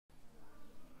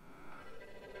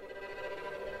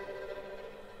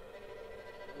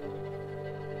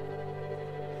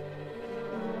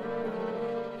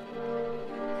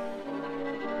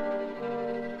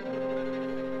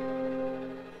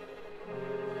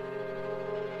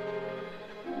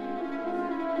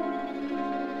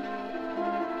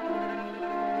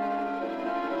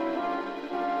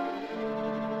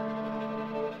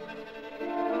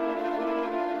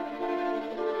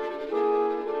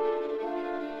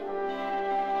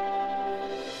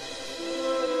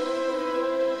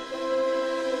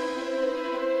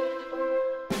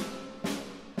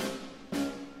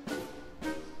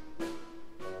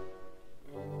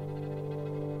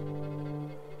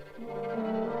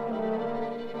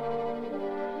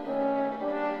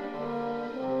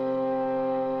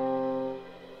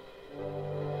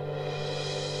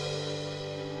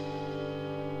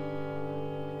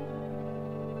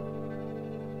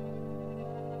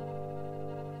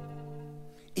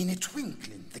In a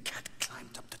twinkling, the cat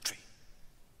climbed up the tree.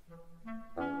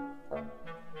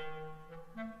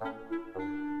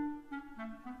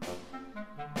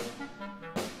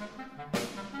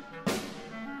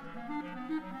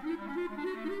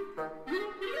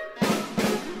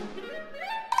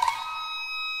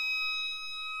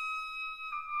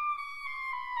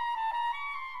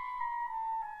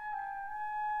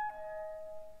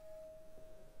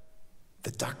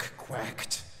 The duck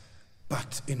quacked,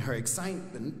 but in her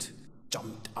excitement,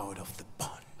 jumped out of the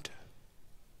pond.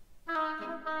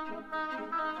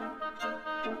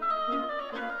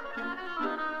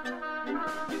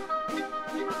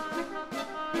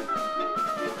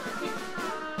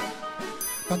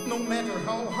 But no matter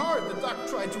how hard the duck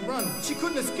tried to run, she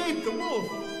couldn't escape the wolf.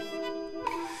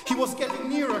 He was getting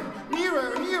nearer,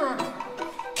 nearer, nearer,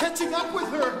 catching up with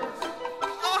her.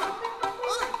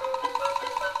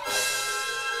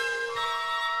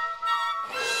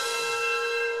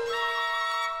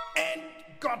 And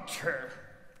got her.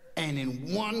 And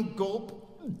in one gulp,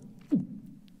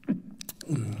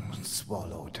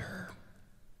 swallowed her.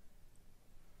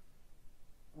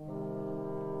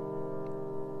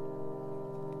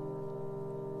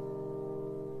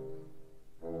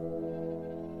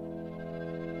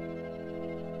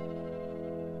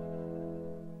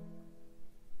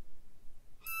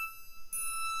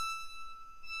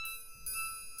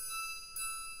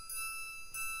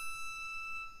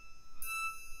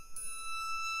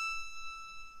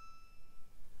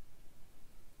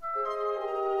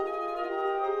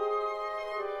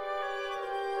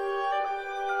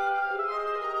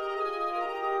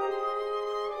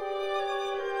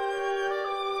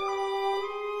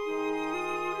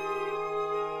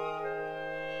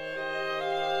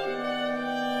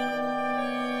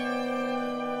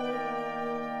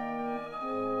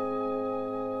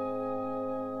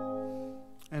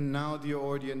 And now, dear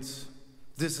audience,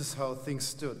 this is how things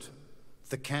stood.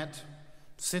 The cat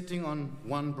sitting on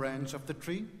one branch of the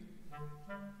tree.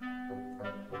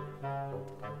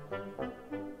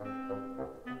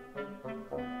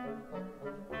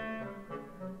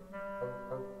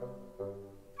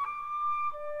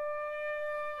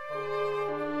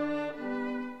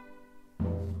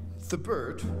 The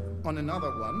bird on another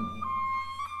one,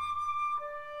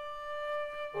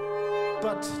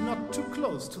 but not too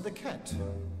close to the cat.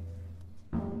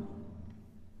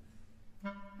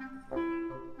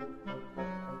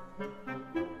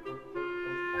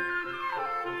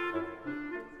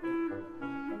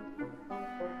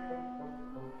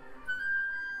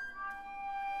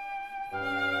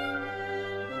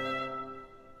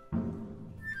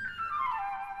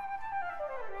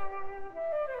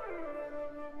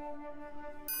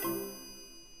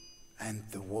 And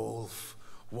the wolf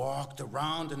walked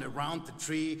around and around the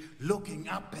tree, looking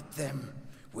up at them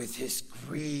with his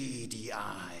greedy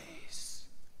eyes.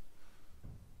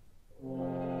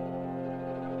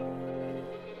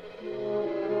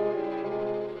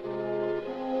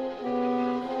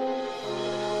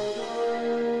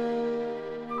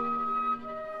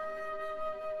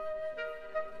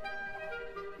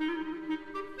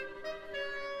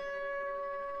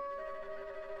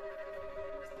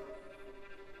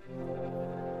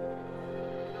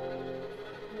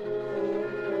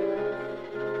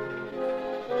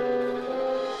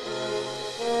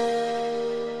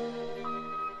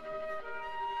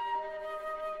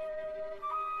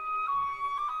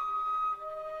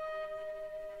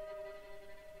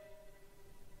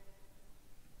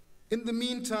 In the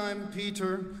meantime,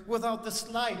 Peter, without the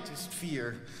slightest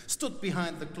fear, stood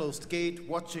behind the closed gate,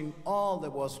 watching all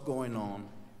that was going on.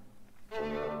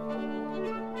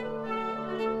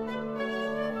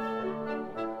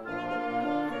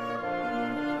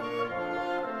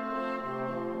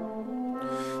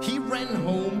 He ran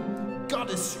home, got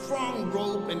a strong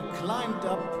rope, and climbed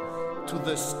up to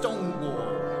the stone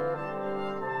wall.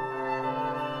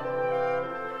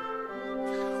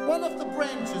 One of the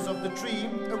branches of the tree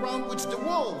around which the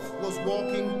wolf was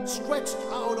walking stretched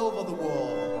out over the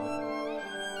wall.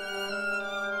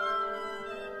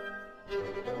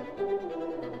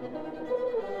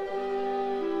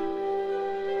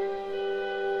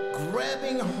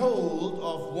 Grabbing hold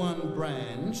of one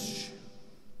branch,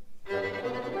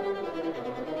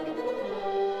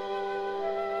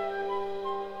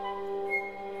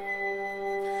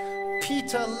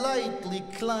 Peter lightly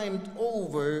climbed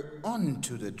over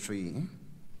onto the tree.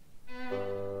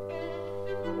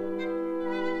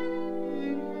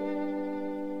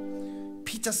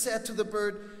 Peter said to the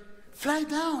bird, "Fly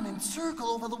down and circle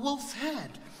over the wolf's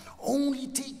head. Only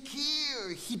take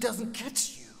care he doesn't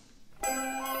catch you."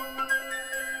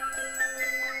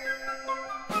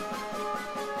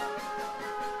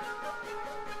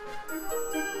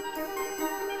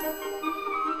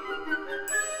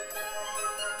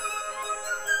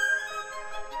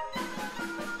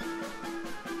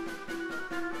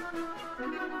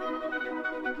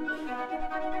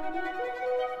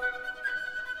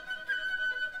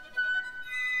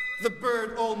 The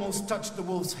bird almost touched the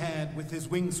wolf's head with his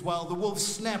wings while the wolf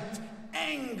snapped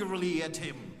angrily at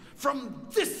him from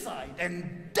this side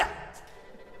and that.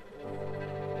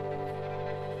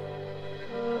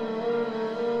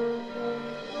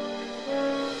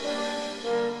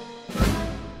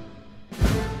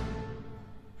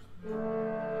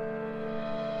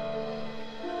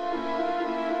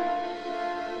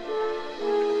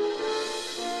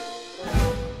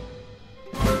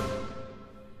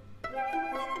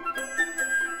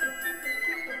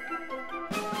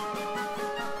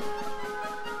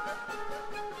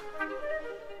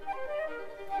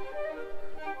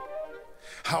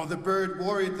 How the bird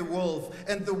worried the wolf,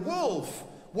 and the wolf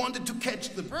wanted to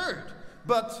catch the bird.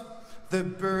 But the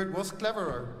bird was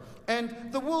cleverer,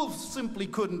 and the wolf simply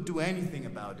couldn't do anything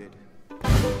about it.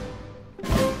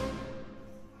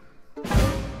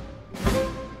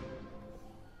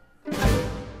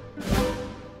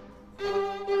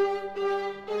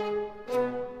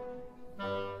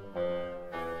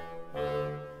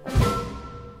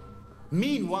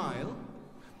 Meanwhile,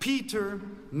 Peter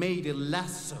made a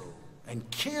lasso, and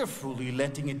carefully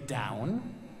letting it down,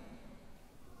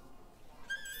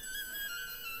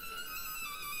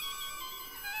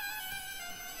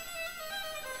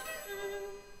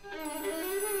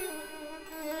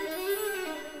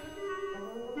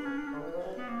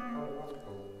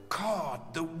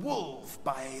 caught the wolf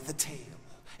by the tail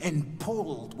and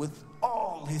pulled with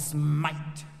all his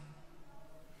might.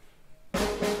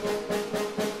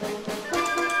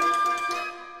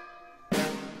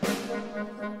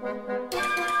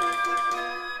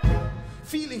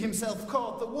 Feeling himself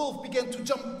caught, the wolf began to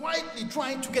jump wildly,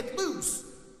 trying to get loose.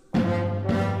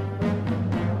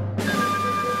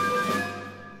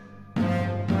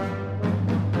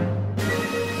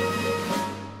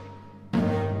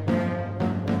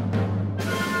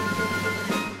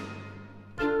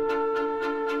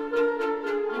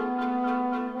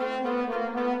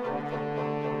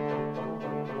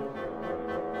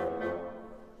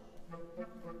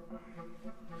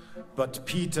 But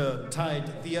Peter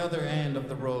tied the other end of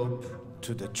the rope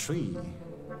to the tree.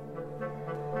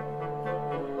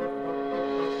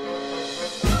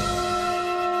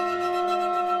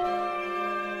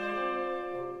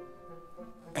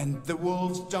 And the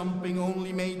wolf's jumping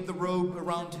only made the rope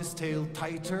around his tail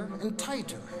tighter and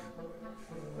tighter.